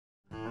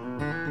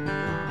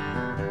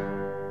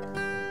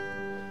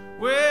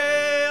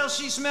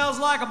she smells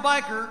like a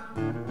biker.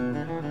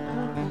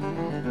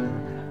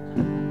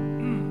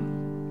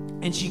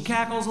 And she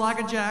cackles like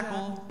a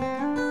jackal.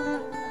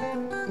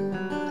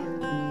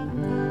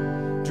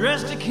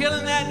 Dressed to kill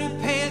in that new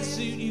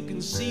pantsuit, you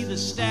can see the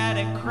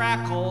static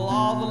crackle.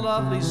 All the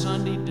lovely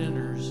Sunday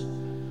dinners,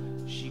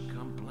 she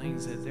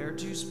complains that they're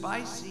too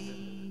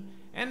spicy.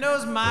 And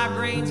those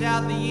migraines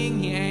out the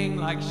yin-yang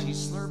like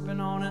she's slurping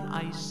on an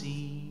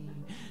icy.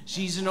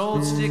 She's an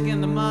old stick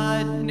in the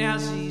mud, now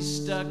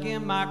she's stuck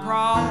in my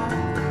craw.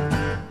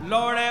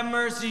 Lord have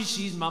mercy,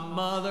 she's my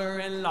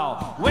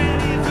mother-in-law. Well,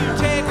 if you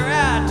take her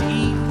out to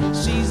eat,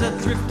 she's a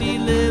thrifty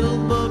little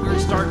booger.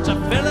 Starts a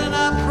filling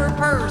up her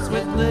purse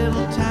with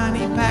little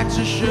tiny packs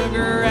of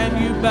sugar.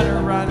 And you better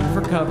run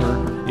for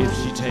cover if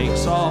she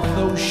takes off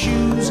those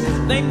shoes.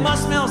 They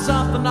must smell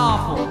something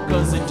awful,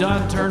 cause they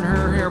done turn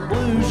her hair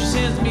blue. She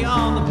sends me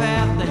on the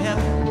path to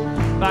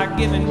heaven by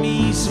giving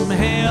me some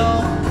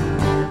hell.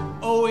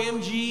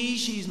 OMG,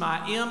 she's my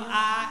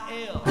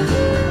M.I.L.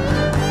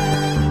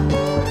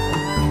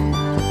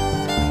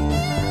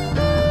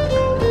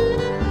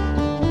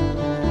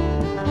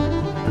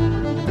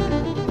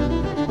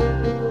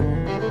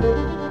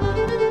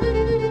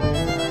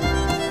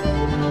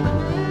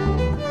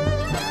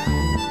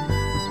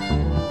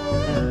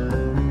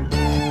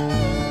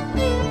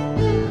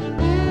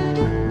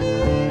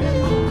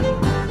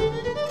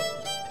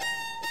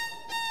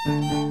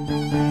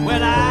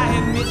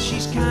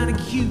 She's kinda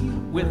cute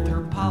with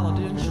her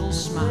political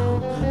smile,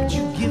 but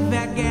you give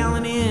that gal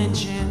an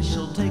inch and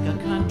she'll take a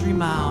country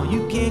mile.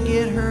 You can't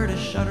get her to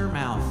shut her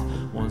mouth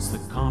once the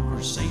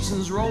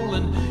conversation's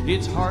rolling.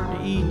 It's hard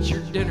to eat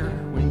your dinner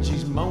when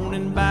she's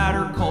moaning about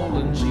her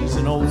colon. She's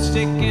an old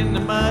stick in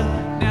the mud,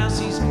 now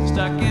she's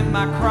stuck in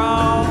my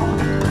craw.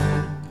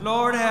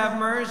 Lord have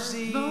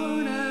mercy,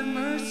 Lord have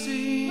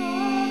mercy,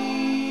 Lord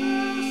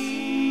have mercy.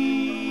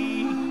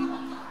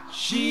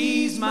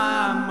 She's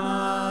my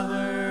mother.